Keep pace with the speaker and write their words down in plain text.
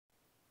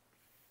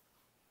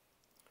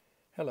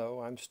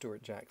Hello, I'm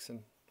Stewart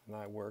Jackson, and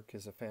I work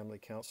as a family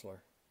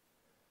counselor.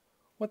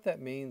 What that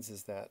means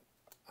is that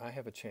I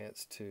have a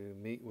chance to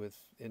meet with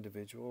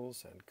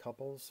individuals and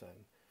couples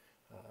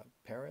and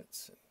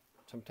parents, and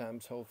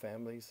sometimes whole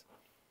families,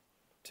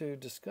 to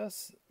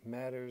discuss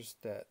matters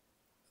that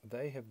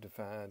they have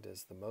defined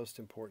as the most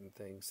important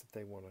things that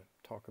they want to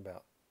talk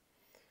about.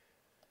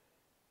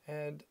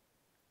 And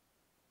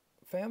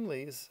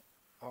families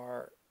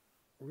are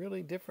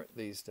really different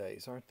these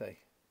days, aren't they?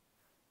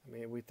 I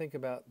mean, we think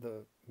about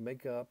the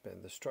makeup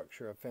and the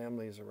structure of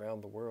families around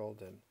the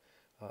world, and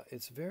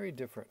it's very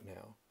different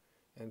now.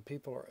 And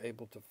people are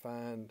able to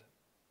find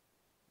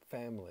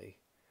family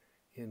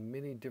in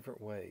many different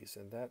ways,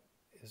 and that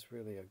is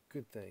really a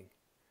good thing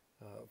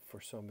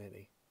for so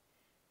many.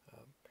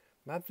 Um,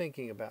 my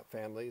thinking about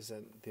families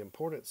and the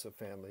importance of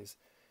families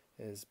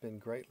has been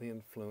greatly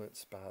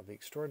influenced by the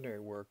extraordinary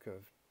work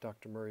of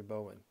Dr. Murray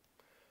Bowen,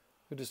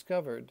 who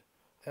discovered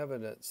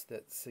evidence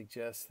that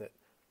suggests that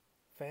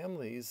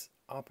families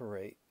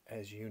operate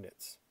as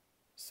units,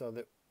 so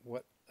that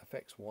what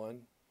affects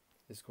one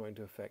is going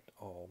to affect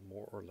all,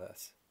 more or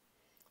less.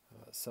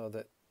 So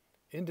that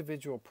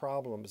individual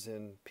problems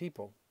in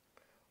people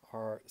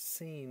are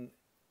seen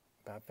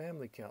by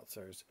family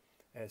counselors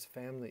as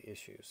family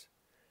issues.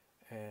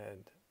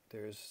 And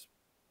there's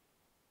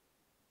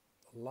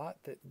a lot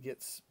that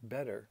gets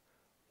better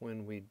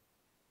when we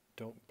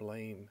don't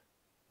blame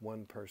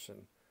one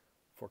person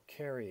for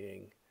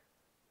carrying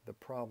the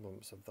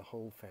problems of the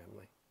whole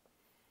family.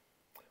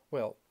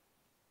 Well,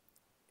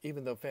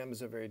 even though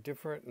families are very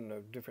different and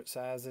of different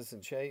sizes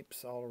and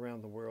shapes all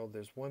around the world,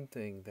 there's one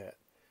thing that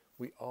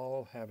we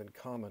all have in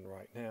common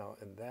right now,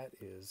 and that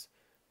is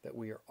that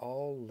we are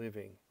all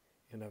living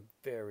in a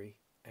very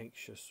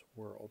anxious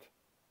world.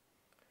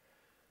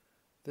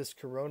 This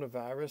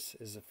coronavirus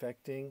is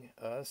affecting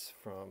us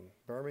from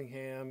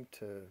Birmingham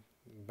to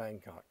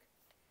Bangkok,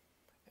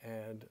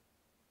 and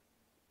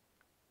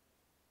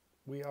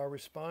we are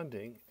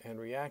responding and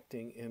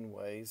reacting in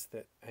ways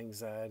that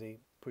anxiety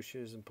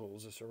pushes and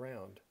pulls us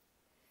around.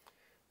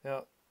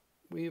 Now,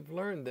 we've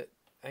learned that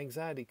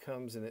anxiety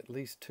comes in at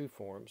least two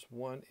forms.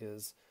 One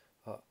is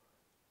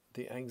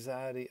the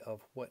anxiety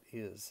of what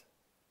is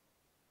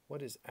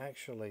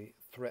actually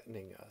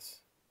threatening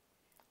us.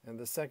 And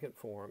the second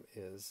form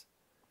is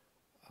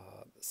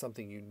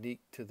something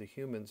unique to the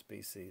human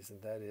species,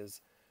 and that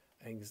is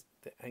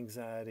the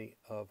anxiety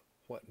of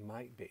what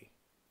might be.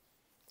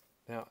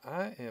 Now,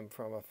 I am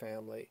from a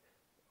family,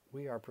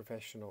 we are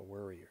professional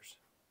worriers.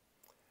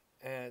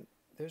 And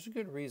there's a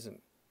good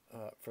reason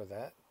for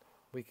that.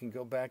 We can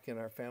go back in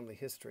our family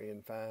history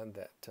and find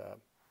that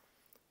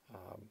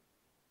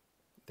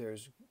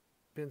there's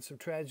been some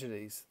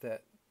tragedies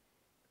that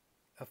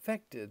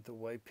affected the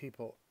way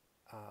people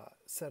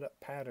set up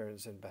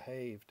patterns and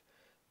behaved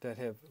that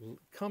have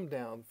come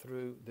down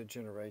through the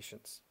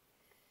generations.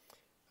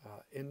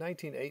 In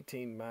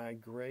 1918, my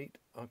great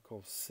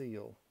uncle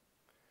Seal,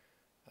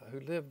 who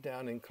lived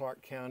down in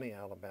Clark County,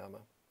 Alabama,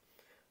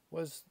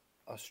 was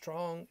a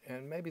strong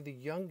and maybe the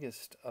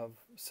youngest of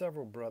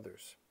several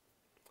brothers,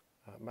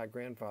 my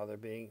grandfather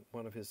being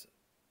one of his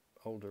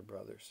older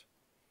brothers.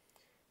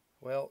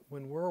 Well,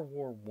 when World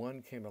War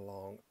I came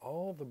along,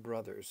 all the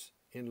brothers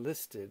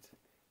enlisted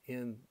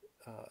in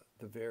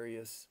the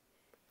various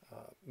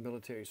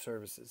military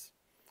services,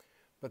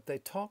 but they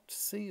talked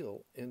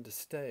Seal into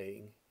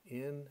staying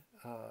in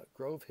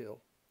Grove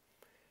Hill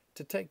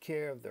to take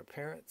care of their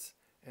parents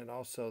and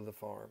also the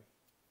farm.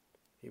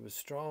 He was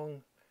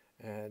strong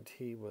and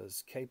he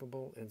was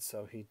capable, and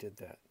so he did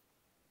that.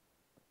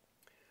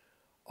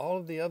 All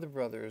of the other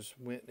brothers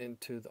went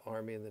into the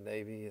Army and the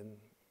Navy and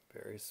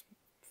various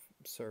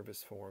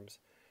service forms,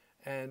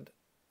 and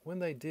when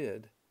they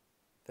did,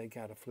 they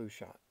got a flu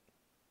shot.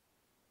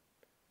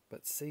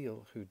 But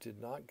Seal, who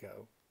did not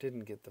go,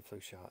 didn't get the flu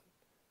shot,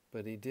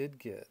 but he did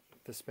get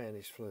the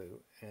Spanish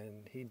flu,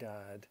 and he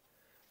died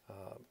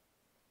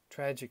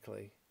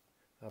tragically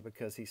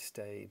because he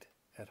stayed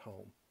at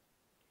home.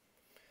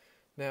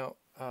 Now,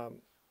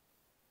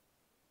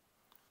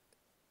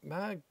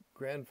 my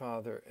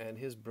grandfather and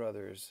his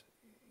brothers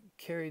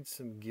carried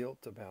some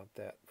guilt about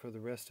that for the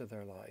rest of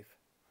their life.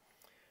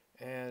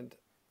 And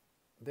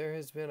there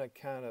has been a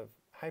kind of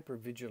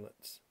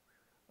hypervigilance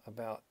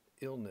about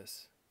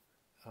illness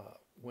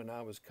when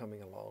I was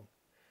coming along,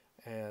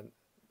 and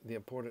the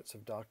importance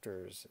of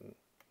doctors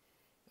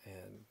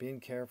and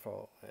being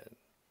careful and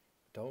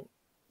don't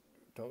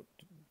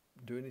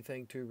do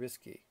anything too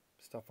risky,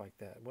 stuff like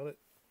that. Well,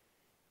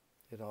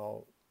 it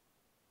all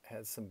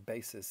has some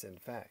basis in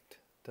fact,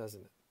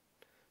 doesn't it?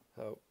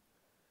 So,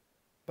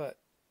 but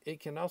it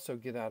can also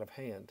get out of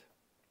hand.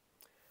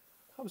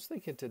 I was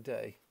thinking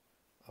today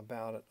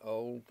about an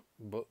old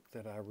book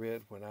that I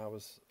read when I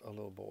was a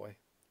little boy.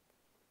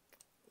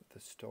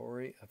 The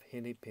story of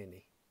Henny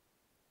Penny.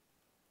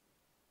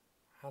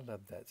 I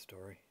love that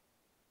story.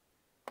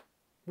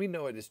 We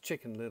know it as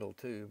Chicken Little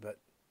too, but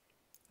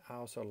I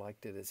also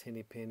liked it as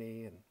Henny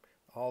Penny, and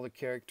all the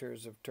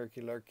characters of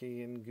Turkey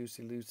Lurkey and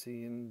Goosey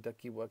Lucy and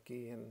Ducky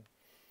Wucky and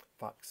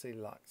Foxy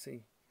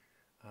Loxy.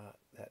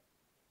 That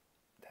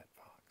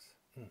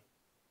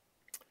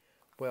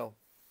Well,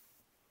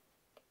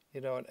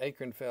 an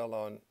acorn fell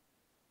on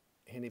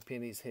Henny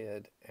Penny's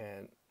head,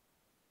 and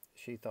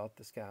she thought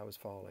the sky was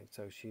falling.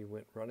 So she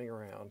went running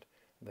around.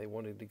 They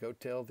wanted to go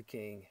tell the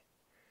king,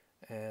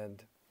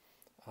 and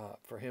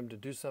for him to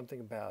do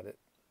something about it.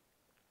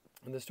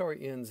 And the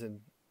story ends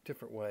in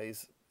different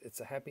ways.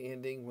 It's a happy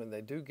ending when they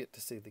do get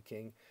to see the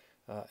king.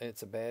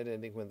 It's a bad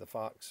ending when the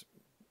fox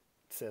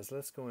says,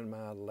 "Let's go in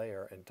my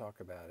lair and talk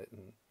about it."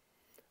 And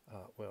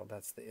well,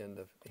 that's the end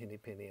of Henny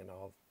Penny and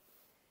all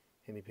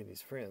Henny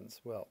Penny's friends.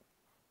 Well,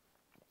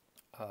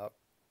 how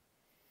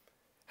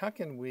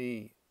can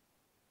we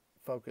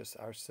focus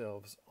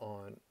ourselves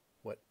on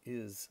what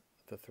is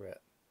the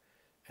threat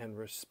and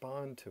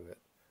respond to it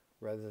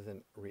rather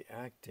than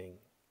reacting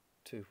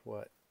to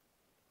what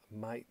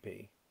might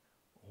be,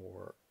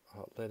 or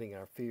letting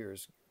our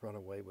fears run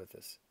away with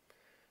us?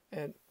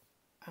 And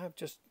I have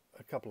just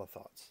a couple of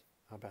thoughts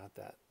about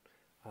that.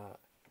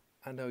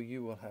 I know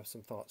you will have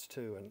some thoughts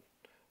too, and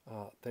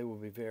they will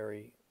be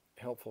very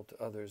helpful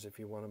to others if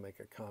you want to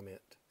make a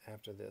comment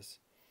after this.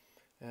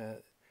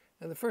 And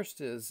the first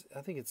is,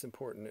 I think it's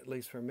important, at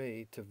least for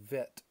me, to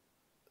vet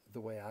the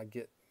way I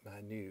get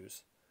my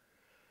news.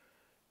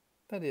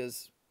 That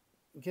is,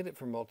 get it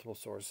from multiple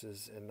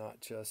sources and not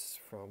just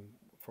from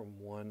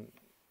one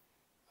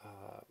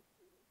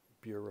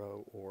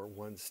bureau or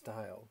one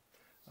style.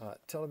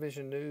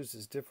 Television news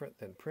is different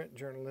than print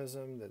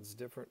journalism, that's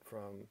different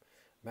from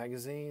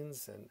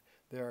magazines, and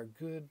there are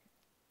good,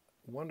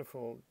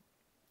 wonderful,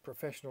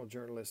 professional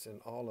journalists in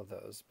all of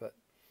those, but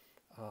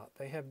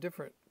they have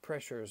different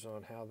pressures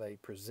on how they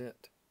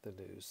present the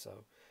news.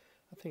 So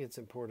I think it's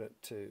important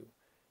to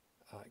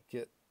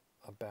get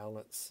a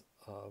balance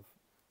of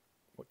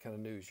what kind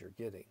of news you're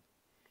getting.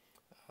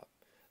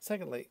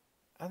 Secondly,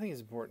 I think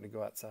it's important to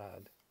go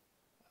outside.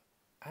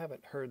 I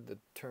haven't heard the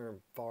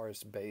term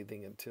forest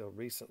bathing until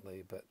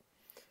recently, but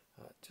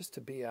just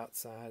to be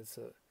outside.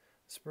 So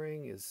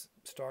spring is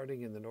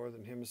starting in the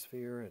northern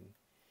hemisphere, and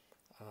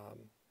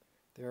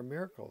there are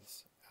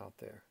miracles out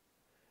there.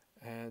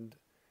 And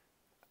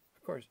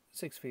of course,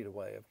 6 feet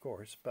away, of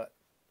course, but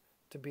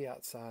to be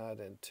outside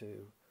and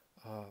to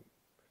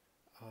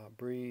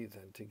breathe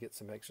and to get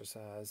some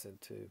exercise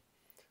and to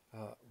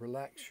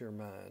relax your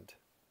mind.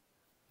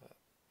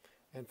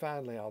 And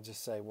finally, I'll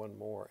just say one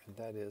more, and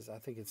that is, I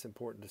think it's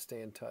important to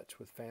stay in touch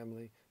with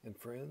family and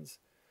friends.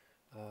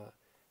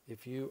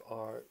 If you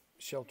are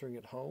sheltering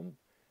at home,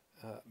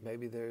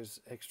 maybe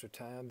there's extra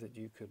time that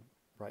you could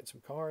write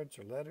some cards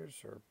or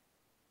letters or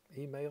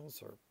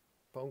emails or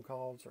phone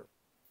calls or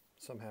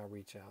somehow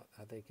reach out.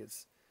 I think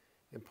it's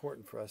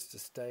important for us to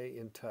stay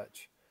in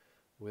touch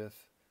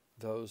with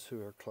those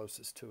who are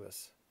closest to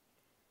us.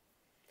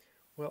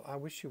 Well, I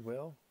wish you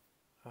well.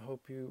 I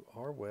hope you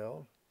are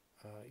well.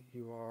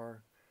 You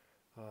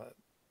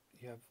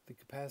have the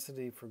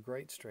capacity for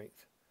great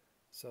strength.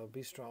 So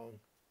be strong.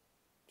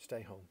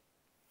 Stay home.